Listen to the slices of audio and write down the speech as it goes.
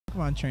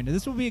Pokemon trainer.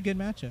 This will be a good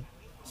matchup.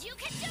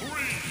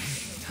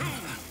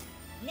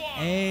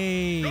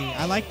 Hey,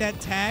 I like that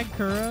tag,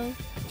 Kuro.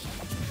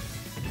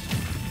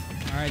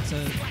 All right,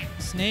 so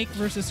Snake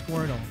versus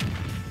Squirtle.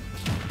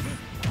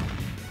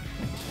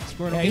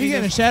 Squirtle, yeah, you're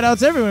getting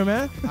shout-outs everywhere,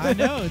 man. I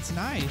know, it's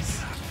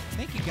nice.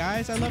 Thank you,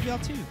 guys. I love y'all,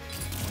 too.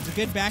 It's a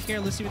good back air.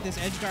 Let's see what this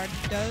edge guard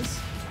does.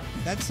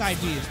 That side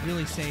B is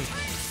really safe.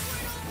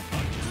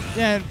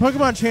 Yeah, and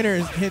Pokemon Trainer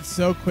hits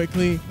so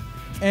quickly.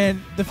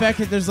 And the fact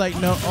that there's like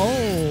no...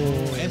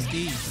 Oh,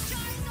 SD.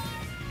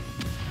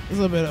 There's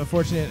a little bit of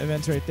fortunate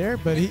events right there.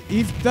 But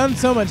he's done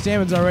so much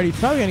damage already. He's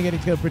probably going to get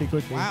a kill pretty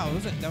quickly. Wow,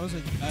 that was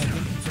a good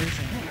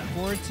conversion.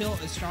 Forward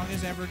tilt as strong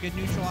as ever. Good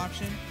neutral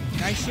option.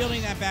 Nice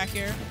shielding that back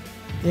air.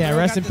 Yeah,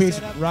 rest in peace,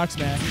 Rock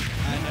Smash.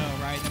 I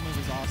know, right? That move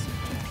was awesome.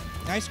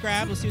 Nice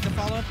grab. Let's see what the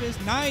follow-up is.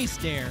 Nice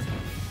dare.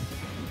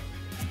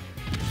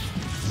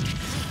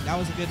 That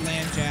was a good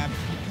land jab.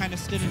 He kind of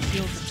stood in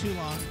shield for too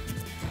long.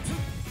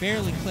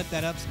 Barely clipped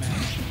that up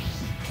smash.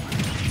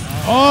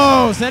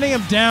 Oh, sending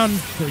him down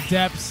to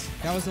depths.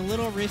 That was a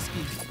little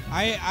risky.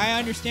 I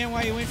understand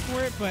why you went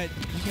for it, but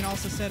you can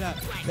also set up.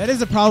 That is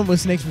the problem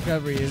with Snake's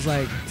recovery. Is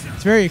like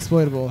it's very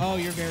exploitable. Oh,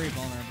 you're very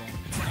vulnerable.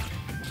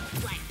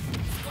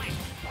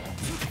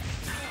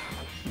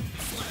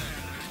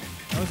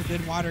 That was a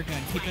good water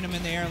gun, keeping him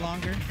in the air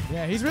longer.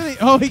 Yeah, he's really...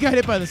 Oh, he got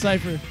hit by the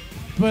Cypher.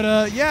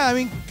 But, yeah, I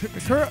mean,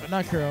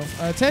 not Kuro.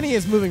 Tenni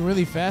is moving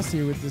really fast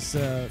here with this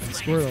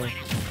Squirtle.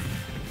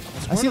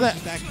 I see that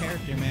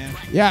character, man.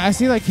 Yeah, I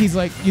see like he's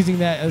like using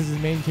that as his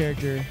main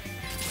character.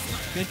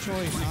 Good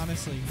choice,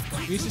 honestly.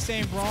 We used to say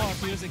in Brawl,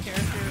 if he was a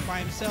character by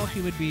himself,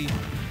 he would be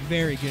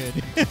very good.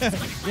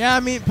 Yeah, I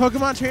mean,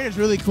 Pokemon Trainer is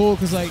really cool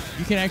because like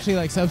you can actually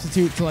like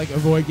substitute to like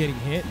avoid getting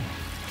hit.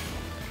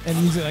 And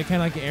use it like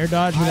kind of like an air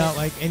dodge without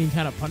like any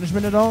kind of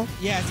punishment at all.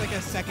 Yeah, it's like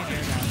a second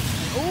air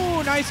dodge.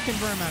 Ooh, nice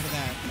confirm out of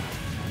that.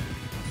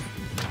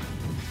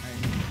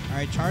 All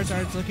right,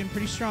 Charizard's looking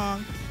pretty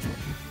strong.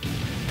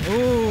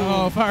 Ooh.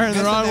 Oh, firing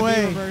the wrong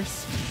way.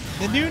 Reverse.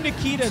 The new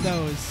Nikita,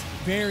 though, is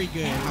very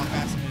good. How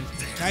fast it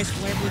moves. Nice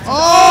flare blitz.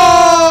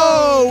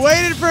 Oh,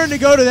 waited for him to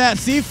go to that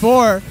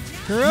C4.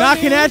 Kuro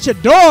knocking knew. at your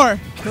door.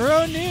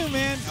 Kuro knew,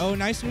 man. Oh,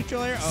 nice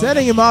neutral air. Oh,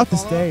 setting him off the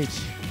stage.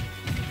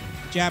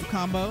 Jab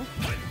combo.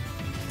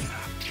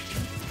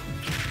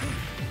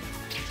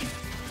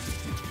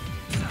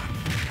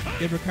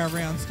 Good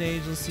recovery on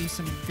stage. Let's see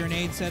some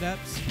grenade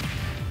setups.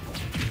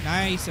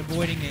 Nice,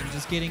 avoiding it,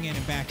 just getting in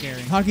and back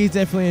airing. Hockey's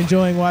definitely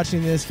enjoying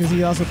watching this because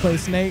he also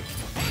plays Snake.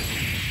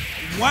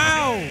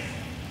 Wow!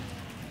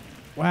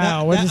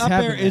 Wow, what just happened?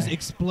 That up air is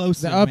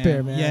explosive, The up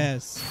air, man.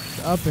 Yes.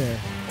 The up air.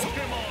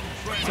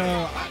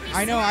 So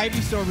I know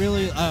Ivysaur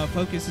really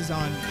focuses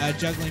on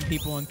juggling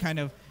people and kind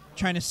of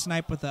trying to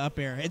snipe with the up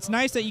air. It's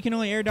nice that you can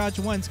only air dodge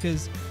once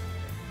because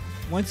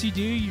once you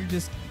do, you're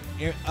just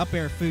up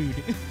air food.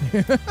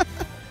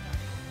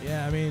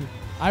 Yeah, I mean,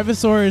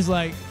 Ivysaur is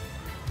like,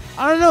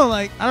 I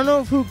don't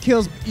know who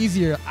kills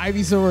easier,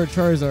 Ivysaur or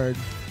Charizard.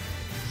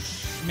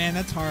 Man,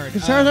 that's hard.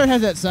 Because Charizard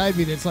has that side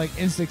beat that's like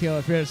insta kill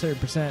if you're at a certain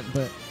percent,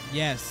 but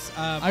yes,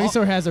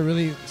 Ivysaur has a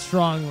really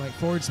strong like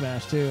forward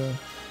smash too.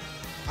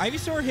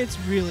 Ivysaur hits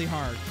really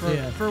hard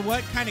for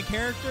what kind of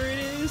character it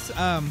is.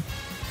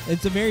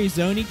 It's a very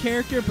zony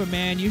character, but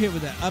man, you hit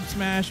with an up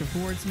smash, a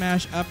forward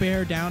smash, up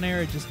air, down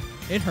air,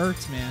 it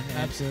hurts, man.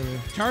 Absolutely.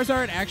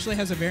 Charizard actually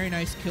has a very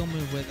nice kill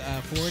move with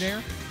forward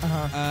air.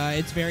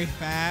 It's very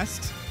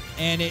fast,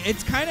 and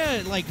it's kind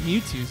of like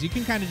Mewtwo's. You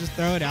can kind of just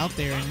throw it out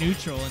there in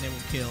neutral, and it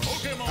will kill.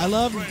 I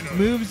love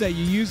moves that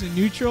you use in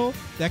neutral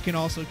that can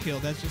also kill.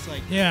 That's just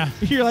like,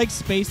 you're like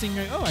spacing.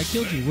 Like, oh, I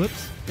killed you.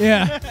 Whoops.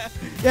 Yeah.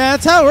 Yeah,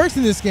 that's how it works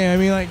in this game. I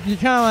mean, like, you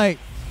kind of like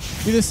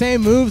do the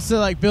same moves to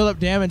like build up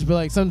damage, but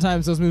like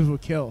sometimes those moves will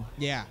kill.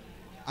 Yeah,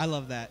 I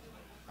love that.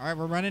 All right,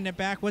 we're running it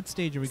back. What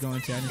stage are we going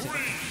to?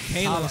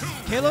 Kalos.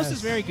 Kalos is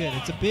very good.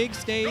 It's a big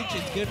stage.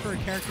 It's good for a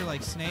character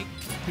like Snake,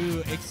 who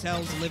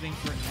excels at living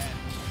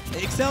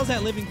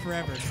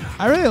forever.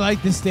 I really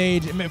like this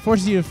stage. It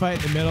forces you to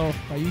fight in the middle.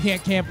 Like, you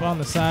can't camp on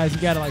the sides.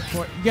 You gotta like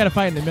you gotta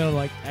fight in the middle to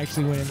like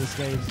actually win in this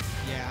stage.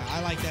 Yeah,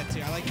 I like that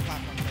too. I like the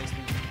platform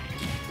placement.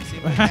 See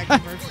what that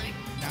converts? Nice.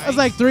 That was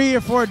like 3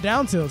 or 4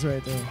 down tilts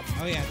right there.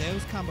 Oh yeah,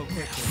 those combo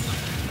quick.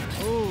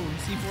 Oh,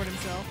 C4'd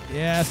himself.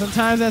 Yeah,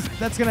 sometimes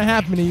that's gonna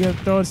happen. You gotta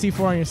throw a C4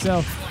 on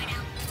yourself.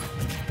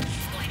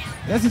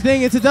 That's the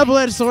thing. It's a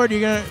double-edged sword.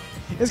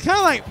 It's kind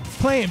of like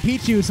playing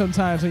Pichu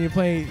sometimes when you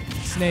play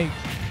Snake.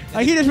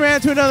 Like he just ran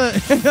into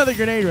another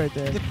grenade right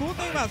there. The cool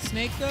thing about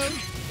Snake though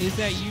is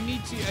that you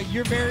need to.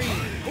 You're very.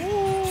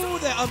 Ooh,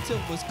 that up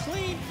tilt was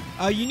clean.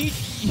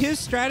 His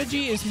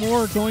strategy is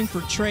more going for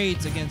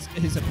trades against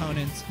his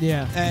opponents.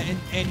 Yeah.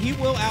 And he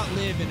will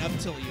outlive and up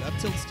tilt you. Up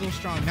tilt's still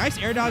strong. Nice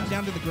air dodge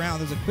down to the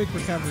ground. There's a quick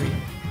recovery.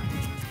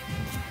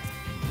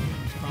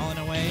 Crawling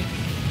away.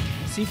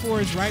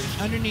 C4 is right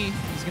underneath.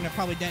 He's gonna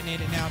probably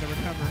detonate it now to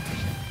recover.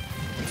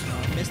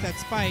 Missed that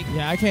spike.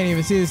 Yeah, I can't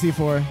even see the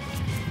C4.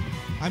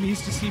 I'm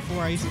used to C4.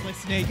 I used to play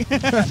Snake.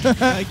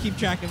 I keep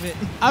track of it.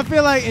 I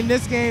feel like in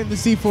this game, the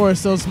C4 is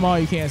so small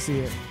you can't see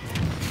it.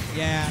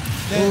 Yeah.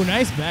 Oh,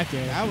 nice back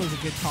air. That was a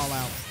good call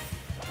out.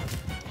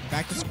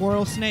 Back to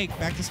Squirrel Snake.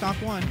 Back to stock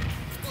one.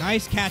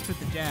 Nice catch with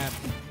the jab.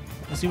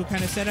 Let's see what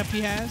kind of setup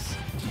he has.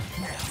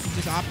 He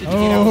just opted to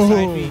get out with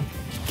side B.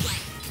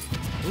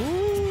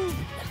 Ooh.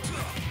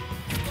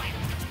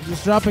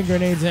 Just dropping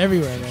grenades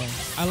everywhere, man.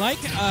 I like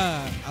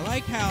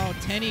how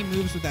Tenni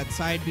moves with that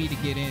side B to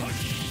get in.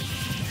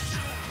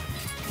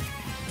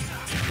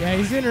 Yeah,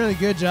 he's doing a really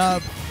good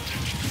job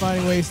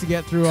finding ways to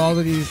get through all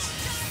of these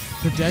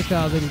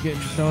projectiles that are getting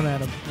thrown at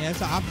him. Yeah,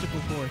 it's an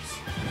obstacle course.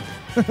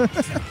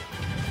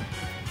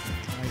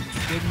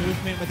 Good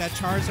movement with that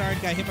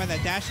Charizard. Got hit by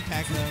that dash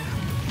attack, though.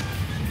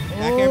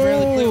 Back air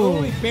barely clear.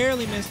 Oh, he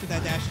barely missed with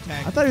that dash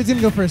attack. I thought he was going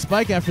to go for a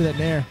spike after that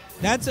nair.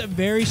 That's a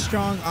very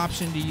strong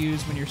option to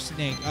use when you're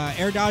Snake.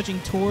 Air dodging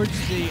towards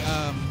the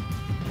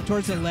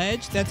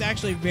ledge, that's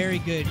actually very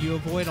good. You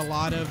avoid a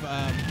lot of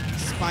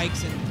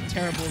spikes and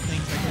terrible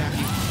things like that.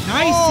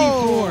 Nice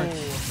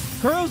C4.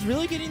 Kuro's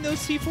really getting those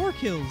C4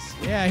 kills.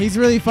 Yeah, he's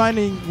really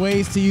finding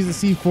ways to use the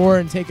C4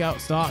 and take out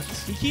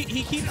stocks. He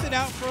keeps it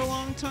out for a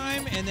long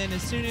time, and then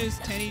as soon as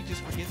Tenni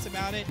just forgets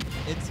about it,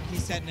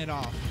 he's setting it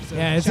off. So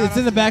yeah, it's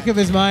in the back of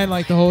his mind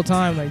like the whole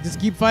time. Like, just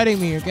keep fighting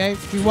me, okay?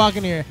 Keep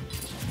walking here.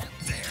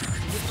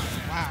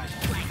 Wow.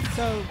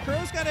 So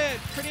Kuro's got a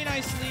pretty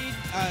nice lead.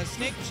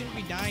 Snake shouldn't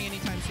be dying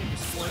anytime soon to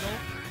Squirtle.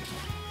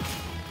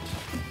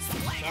 So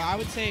I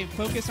would say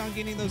focus on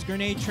getting those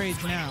grenade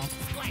trades now.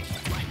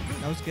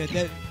 That was good.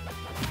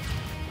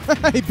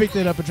 He picked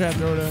it up and tried to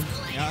throw it in.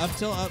 Yeah,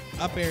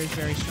 up air is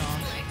very strong.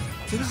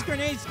 So this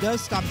grenades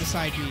does stop the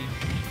side B.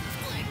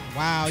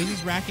 Wow, he's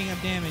just racking up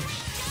damage.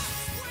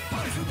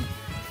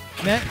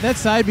 That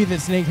side B that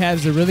Snake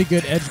has is a really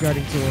good edge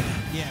guarding tool.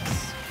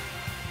 Yes.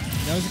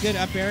 That was a good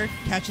up air,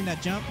 catching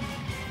that jump.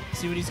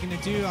 See what he's going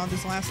to do on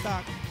this last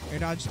stock. Air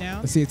dodge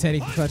down. Let's see if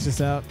Tenni can clutch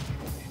this out.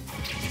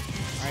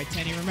 All right,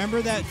 Tenni,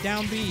 remember that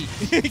down B.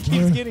 It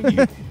keeps getting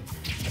you.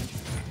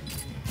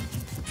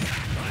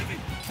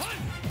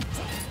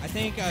 I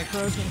think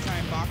Kuro's going to try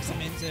and box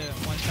him into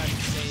one side of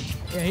the stage.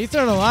 Yeah, he's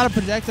throwing a lot of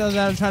projectiles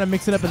at him, trying to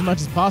mix it up as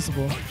much as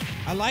possible.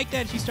 I like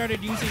that he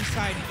started using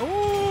side.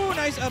 Oh,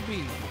 nice up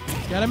B.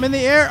 Got him in the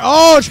air.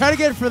 Oh, try to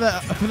get it for the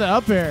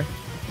up air.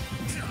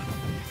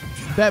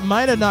 That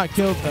might have not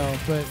killed though,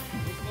 but.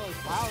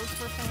 Wow, this is the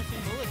first time I've seen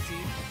Bullet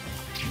Seed.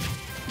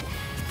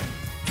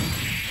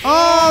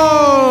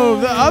 Oh,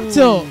 the up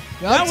tilt.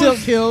 The up tilt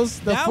kills.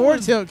 The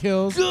forward tilt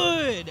kills.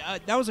 Good.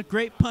 That was a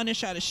great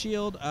punish out of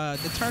shield.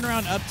 The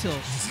turnaround up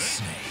tilt.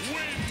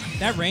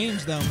 That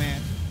range though,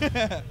 man.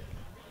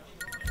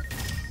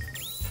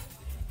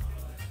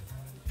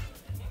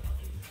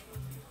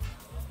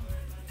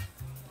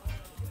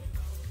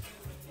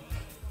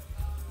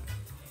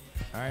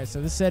 All right,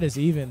 so this set is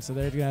even, so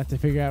they're going to have to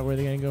figure out where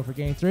they're going to go for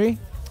game 3.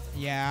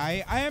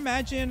 Yeah, I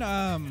imagine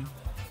I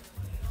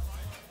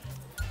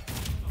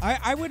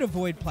would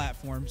avoid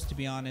platforms, to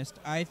be honest.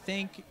 I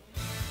think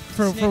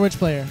for which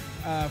player?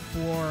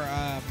 For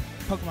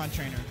Pokemon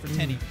Trainer, for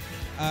Tenni.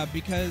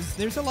 Because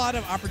there's a lot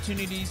of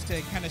opportunities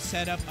to kind of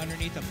set up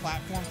underneath a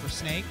platform for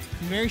Snake.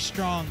 He's very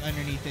strong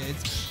underneath it.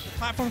 The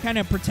platform kind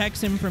of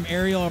protects him from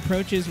aerial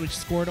approaches, which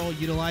Squirtle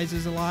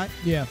utilizes a lot.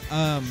 Yeah.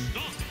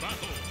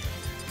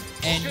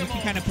 And you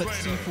can kind of put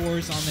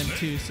C4s on them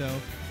too, so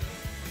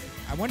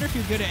I wonder if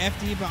you're good at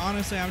FD, but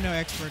honestly, I'm no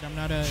expert. I'm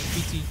not a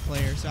PT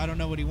player, so I don't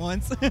know what he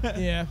wants.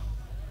 Yeah.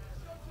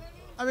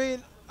 I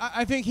mean,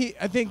 I think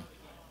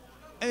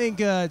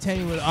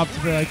Tenni would opt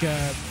for like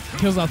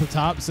kills off the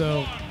top,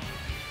 so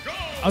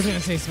I was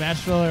gonna say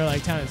Smashville or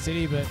like Town and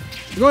City, but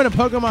we're going to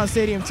Pokemon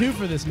Stadium 2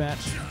 for this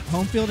match.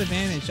 Home field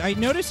advantage. I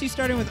noticed he's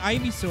starting with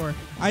Ivysaur.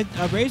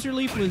 Razor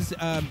Leaf was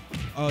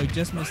oh, he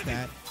just missed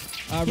that.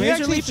 Can you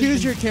actually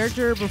choose your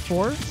character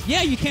before?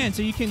 Yeah, you can.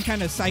 So you can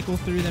kind of cycle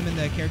through them in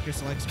the character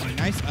select screen.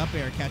 Nice up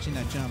air catching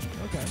that jump.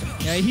 Okay.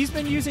 Yeah, he's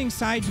been using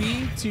side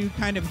B to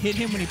kind of hit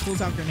him when he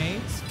pulls out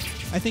grenades.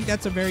 I think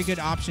that's a very good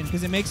option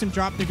because it makes him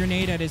drop the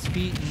grenade at his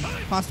feet and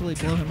possibly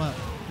blow him up.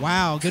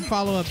 Wow, good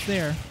follow-ups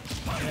there.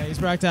 Yeah,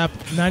 he's racked up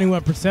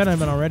 91% on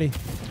him already.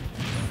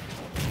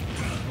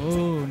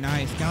 Oh,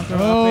 nice. Down throw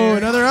up air.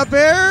 Another up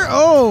air.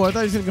 Oh, I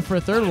thought he was going to go for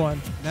a third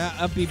one. That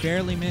up B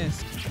barely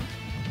missed.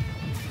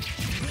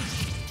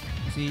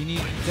 So you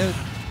need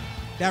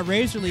that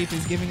Razor Leaf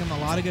is giving him a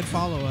lot of good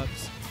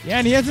follow-ups. Yeah,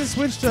 and he hasn't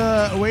switched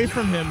away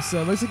from him,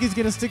 so it looks like he's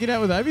going to stick it out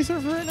with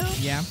Ivysaur for right now.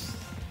 Yeah.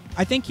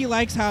 I think he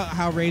likes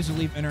how Razor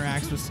Leaf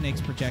interacts with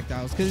Snake's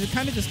projectiles because it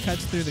kind of just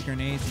cuts through the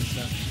grenades and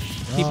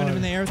stuff. Keeping him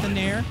in the air with the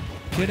nair.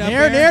 Good up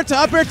air. Nair to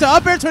up air to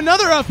up air to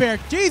another up air.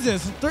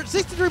 Jesus,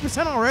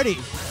 63% already.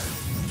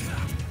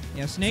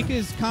 Yeah, Snake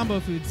is combo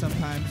food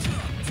sometimes.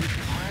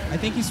 I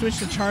think he switched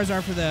to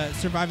Charizard for the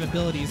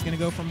survivability. He's going to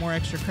go for more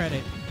extra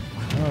credit.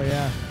 Oh,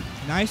 yeah.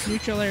 Nice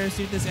neutral air.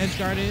 See what this edge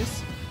guard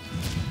is.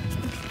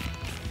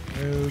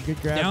 Oh, good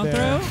grab down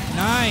there. Throw.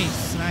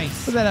 Nice,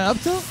 nice. Was that an up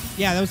tilt?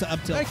 Yeah, that was an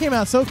up tilt. That came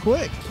out so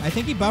quick. I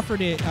think he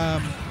buffered it.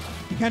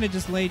 He kind of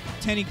just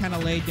Tenni kind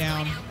of laid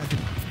down.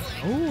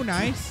 Oh,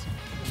 nice.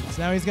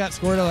 So now he's got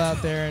Squirtle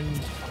out there, and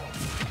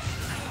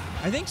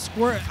I think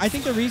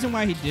the reason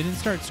why he didn't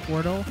start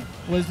Squirtle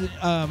was he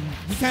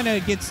kind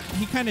of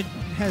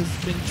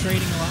has been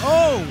trading a lot.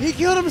 Oh, he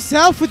killed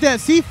himself with that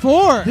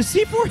C4. The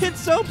C4 hit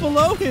so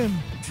below him.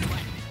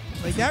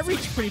 Like that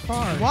reached pretty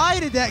far. Why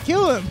did that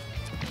kill him?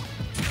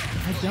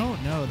 I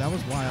don't know. That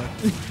was wild.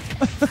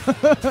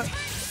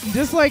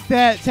 Just like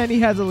that, Tenni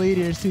has a lead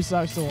here. It's 2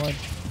 stocks to 1.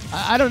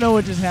 I don't know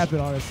what just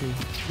happened, honestly.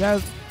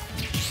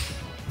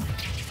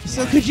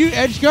 So could you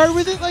edge guard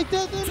with it like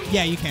that then?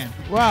 Yeah, you can.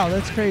 Wow,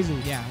 that's crazy.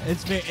 Yeah,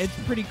 it's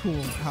pretty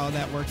cool how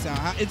that works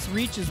out. Its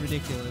reach is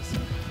ridiculous.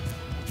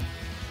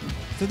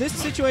 So this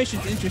situation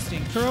is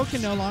interesting. Kuro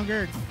can no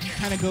longer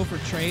kind of go for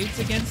trades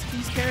against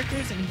these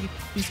characters, and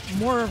he's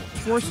more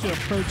forced to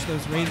approach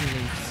those Razor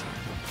Leafs.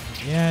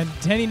 Yeah, and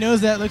Tenni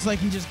knows that. Looks like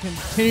he just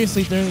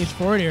continuously throwing these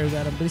forward airs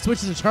at him, but he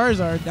switches to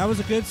Charizard. That was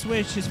a good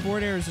switch. His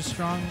forward air is a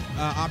strong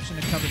option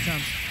to cover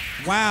jumps.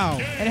 Wow.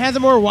 And it has a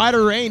more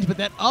wider range, but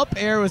that up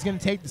air was going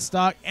to take the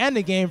stock and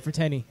the game for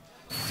Tenni.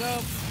 So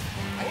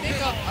I think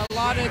a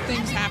lot of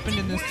things happened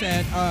in this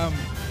set.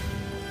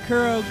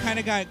 Kuro kind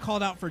of got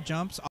called out for jumps.